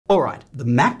Alright, the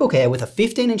MacBook Air with a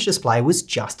 15-inch display was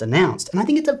just announced, and I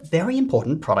think it's a very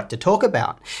important product to talk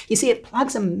about. You see, it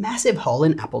plugs a massive hole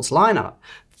in Apple's lineup.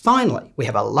 Finally, we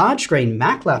have a large screen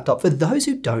Mac laptop for those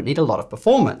who don't need a lot of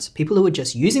performance, people who are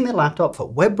just using their laptop for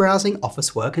web browsing,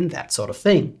 office work and that sort of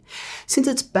thing. Since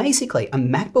it's basically a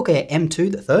MacBook Air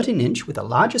M2, the 13-inch, with a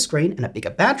larger screen and a bigger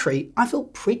battery, I feel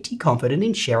pretty confident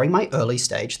in sharing my early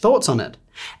stage thoughts on it.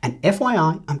 And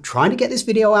FYI, I'm trying to get this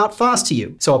video out fast to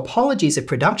you, so apologies if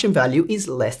production value is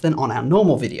less than on our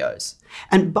normal videos.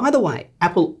 And by the way,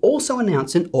 Apple also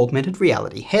announced an augmented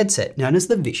reality headset known as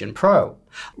the Vision Pro.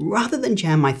 Rather than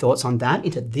jam my thoughts on that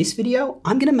into this video,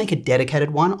 I'm going to make a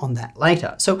dedicated one on that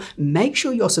later, so make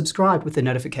sure you're subscribed with the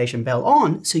notification bell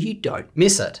on so you don't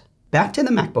miss it. Back to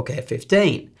the MacBook Air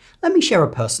 15. Let me share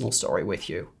a personal story with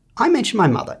you. I mention my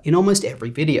mother in almost every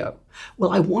video.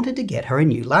 Well, I wanted to get her a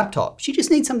new laptop. She just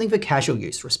needs something for casual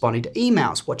use, responding to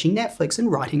emails, watching Netflix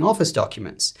and writing office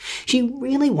documents. She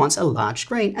really wants a large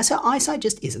screen as her eyesight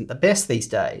just isn't the best these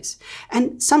days.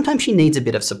 And sometimes she needs a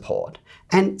bit of support.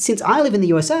 And since I live in the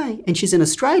USA and she's in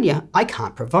Australia, I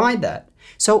can't provide that.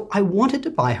 So I wanted to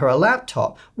buy her a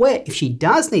laptop where if she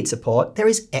does need support, there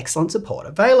is excellent support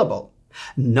available.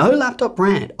 No laptop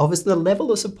brand offers the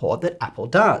level of support that Apple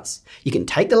does. You can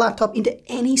take the laptop into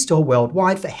any store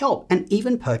worldwide for help and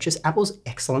even purchase Apple's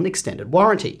excellent extended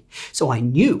warranty. So I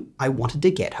knew I wanted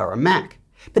to get her a Mac.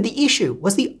 But the issue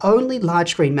was the only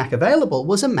large screen Mac available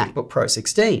was a MacBook Pro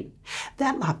 16.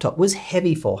 That laptop was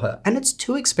heavy for her and it's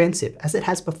too expensive as it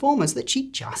has performance that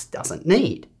she just doesn't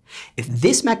need. If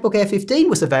this MacBook Air 15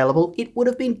 was available, it would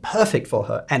have been perfect for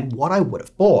her and what I would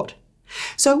have bought.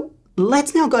 So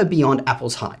let's now go beyond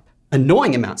Apple's hype,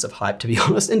 annoying amounts of hype to be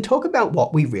honest, and talk about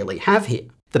what we really have here.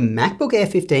 The MacBook Air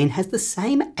 15 has the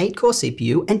same 8-core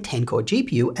CPU and 10-core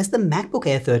GPU as the MacBook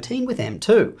Air 13 with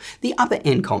M2, the upper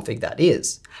end config that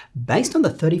is. Based on the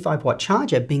 35-watt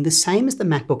charger being the same as the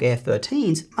MacBook Air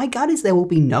 13's, my gut is there will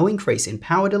be no increase in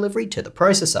power delivery to the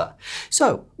processor.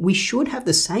 So we should have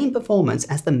the same performance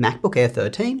as the MacBook Air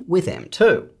 13 with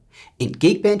M2. In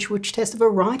Geekbench, which tests a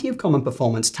variety of common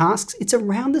performance tasks, it's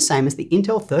around the same as the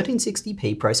Intel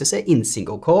 1360p processor in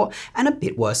single core and a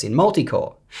bit worse in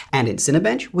multi-core. And in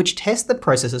Cinebench, which tests the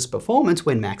processor's performance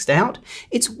when maxed out,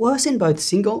 it's worse in both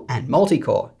single and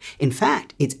multi-core. In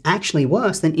fact, it's actually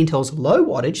worse than Intel's low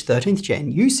wattage 13th gen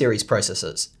U series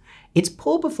processors. Its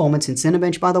poor performance in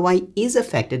Cinebench, by the way, is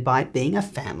affected by it being a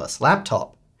fanless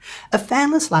laptop. A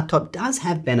fanless laptop does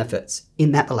have benefits,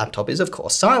 in that the laptop is of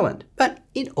course silent, but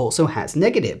it also has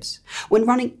negatives. When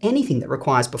running anything that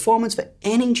requires performance for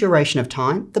any duration of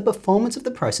time, the performance of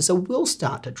the processor will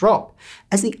start to drop,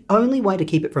 as the only way to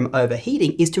keep it from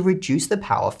overheating is to reduce the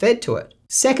power fed to it.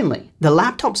 Secondly, the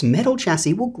laptop's metal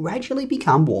chassis will gradually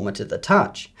become warmer to the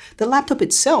touch. The laptop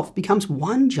itself becomes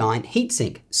one giant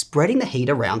heatsink, spreading the heat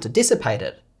around to dissipate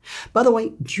it. By the way,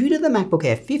 due to the MacBook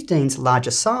Air 15's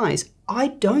larger size, I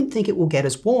don't think it will get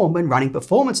as warm when running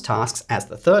performance tasks as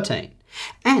the 13.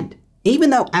 And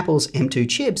even though Apple's M2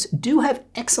 chips do have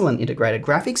excellent integrated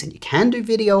graphics and you can do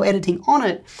video editing on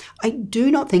it, I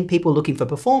do not think people looking for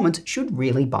performance should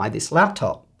really buy this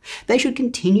laptop. They should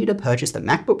continue to purchase the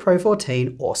MacBook Pro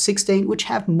 14 or 16, which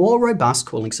have more robust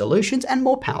cooling solutions and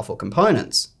more powerful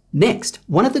components. Next,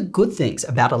 one of the good things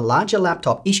about a larger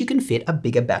laptop is you can fit a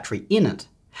bigger battery in it.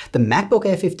 The MacBook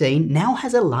Air 15 now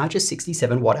has a larger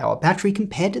 67 watt-hour battery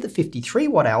compared to the 53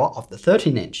 watt-hour of the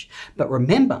 13-inch. But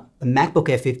remember, the MacBook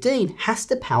Air 15 has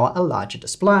to power a larger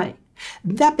display.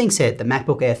 That being said, the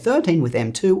MacBook Air 13 with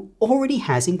M2 already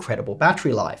has incredible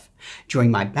battery life. During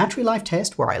my battery life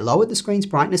test, where I lowered the screen's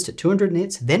brightness to 200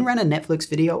 nits, then ran a Netflix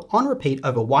video on repeat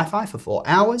over Wi-Fi for 4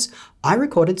 hours, I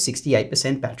recorded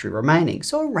 68% battery remaining,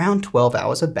 so around 12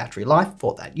 hours of battery life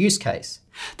for that use case.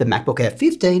 The MacBook Air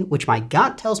 15, which my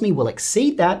gut tells me will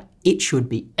exceed that, it should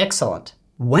be excellent.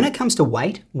 When it comes to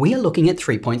weight, we are looking at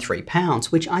 3.3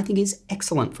 pounds, which I think is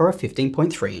excellent for a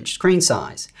 15.3-inch screen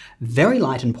size. Very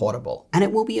light and portable, and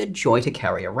it will be a joy to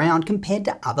carry around compared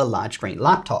to other large screen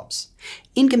laptops.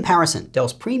 In comparison,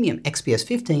 Dell's premium XPS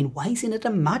 15 weighs in at a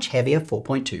much heavier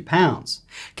 4.2 pounds.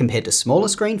 Compared to smaller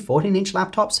screen 14-inch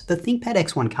laptops, the ThinkPad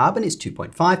X1 Carbon is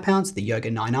 2.5 pounds, the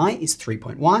Yoga 9i is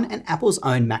 3.1, and Apple's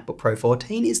own MacBook Pro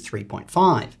 14 is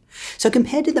 3.5. So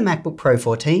compared to the MacBook Pro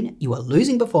 14, you are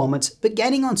losing performance, but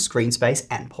gaining on screen space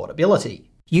and portability.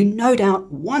 You no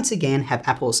doubt once again have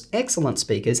Apple's excellent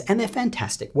speakers and their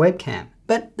fantastic webcam,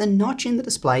 but the notch in the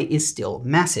display is still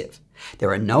massive.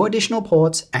 There are no additional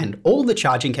ports and all the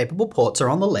charging capable ports are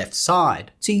on the left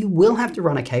side, so you will have to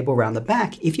run a cable around the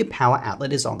back if your power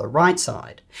outlet is on the right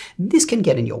side. This can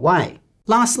get in your way.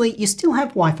 Lastly, you still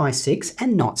have Wi-Fi 6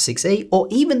 and not 6E or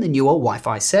even the newer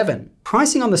Wi-Fi 7.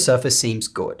 Pricing on the surface seems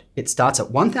good. It starts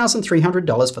at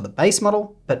 $1,300 for the base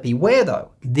model, but beware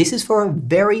though, this is for a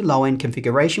very low-end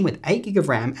configuration with 8GB of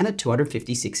RAM and a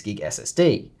 256GB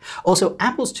SSD. Also,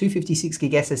 Apple's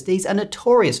 256GB SSDs are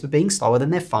notorious for being slower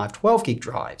than their 512GB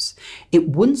drives. It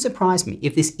wouldn't surprise me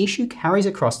if this issue carries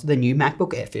across to the new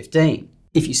MacBook Air 15.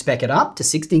 If you spec it up to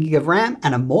 16GB of RAM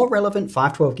and a more relevant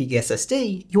 512GB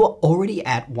SSD, you are already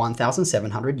at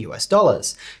 $1,700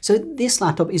 US. So this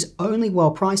laptop is only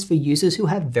well priced for users who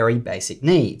have very basic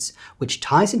needs, which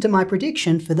ties into my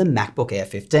prediction for the MacBook Air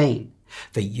 15.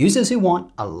 For users who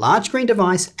want a large screen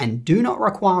device and do not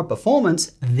require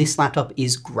performance, this laptop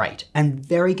is great and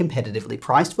very competitively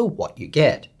priced for what you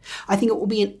get. I think it will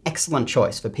be an excellent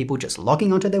choice for people just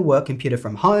logging onto their work computer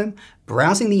from home,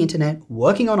 browsing the internet,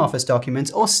 working on Office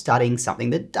documents, or studying something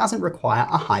that doesn't require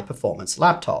a high-performance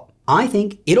laptop. I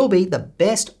think it'll be the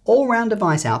best all-round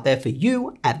device out there for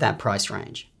you at that price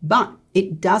range. But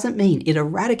it doesn't mean it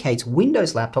eradicates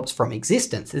Windows laptops from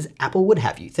existence as Apple would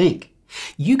have you think.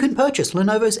 You can purchase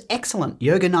Lenovo's excellent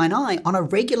Yoga 9i on a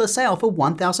regular sale for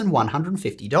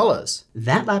 $1,150.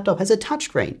 That laptop has a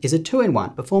touchscreen, is a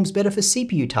 2-in-1, performs better for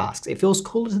CPU tasks, it feels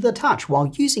cooler to the touch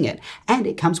while using it, and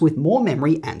it comes with more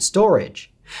memory and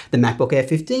storage. The MacBook Air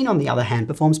 15, on the other hand,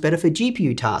 performs better for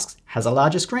GPU tasks, has a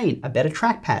larger screen, a better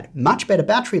trackpad, much better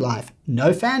battery life,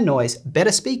 no fan noise,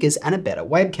 better speakers, and a better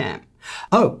webcam.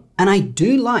 Oh, and I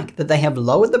do like that they have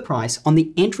lowered the price on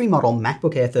the entry model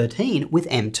MacBook Air 13 with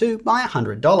M2 by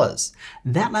 $100.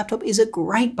 That laptop is a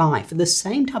great buy for the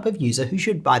same type of user who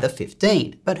should buy the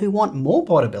 15, but who want more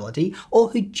portability or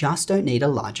who just don't need a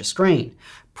larger screen.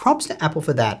 Props to Apple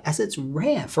for that, as it's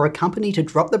rare for a company to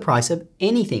drop the price of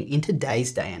anything in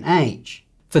today's day and age.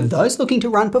 For those looking to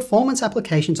run performance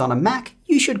applications on a Mac,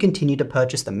 you should continue to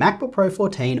purchase the MacBook Pro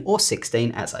 14 or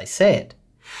 16 as I said.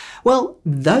 Well,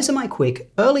 those are my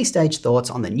quick, early stage thoughts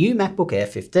on the new MacBook Air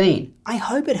 15. I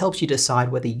hope it helps you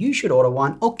decide whether you should order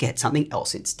one or get something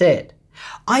else instead.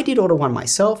 I did order one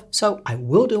myself, so I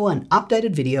will do an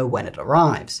updated video when it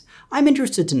arrives. I'm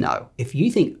interested to know if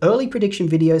you think early prediction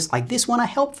videos like this one are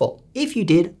helpful. If you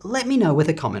did, let me know with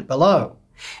a comment below.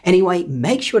 Anyway,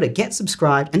 make sure to get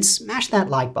subscribed and smash that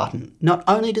like button. Not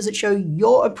only does it show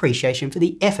your appreciation for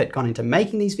the effort gone into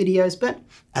making these videos, but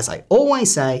as I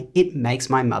always say, it makes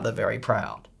my mother very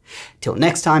proud. Till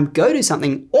next time, go do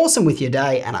something awesome with your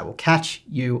day, and I will catch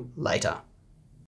you later.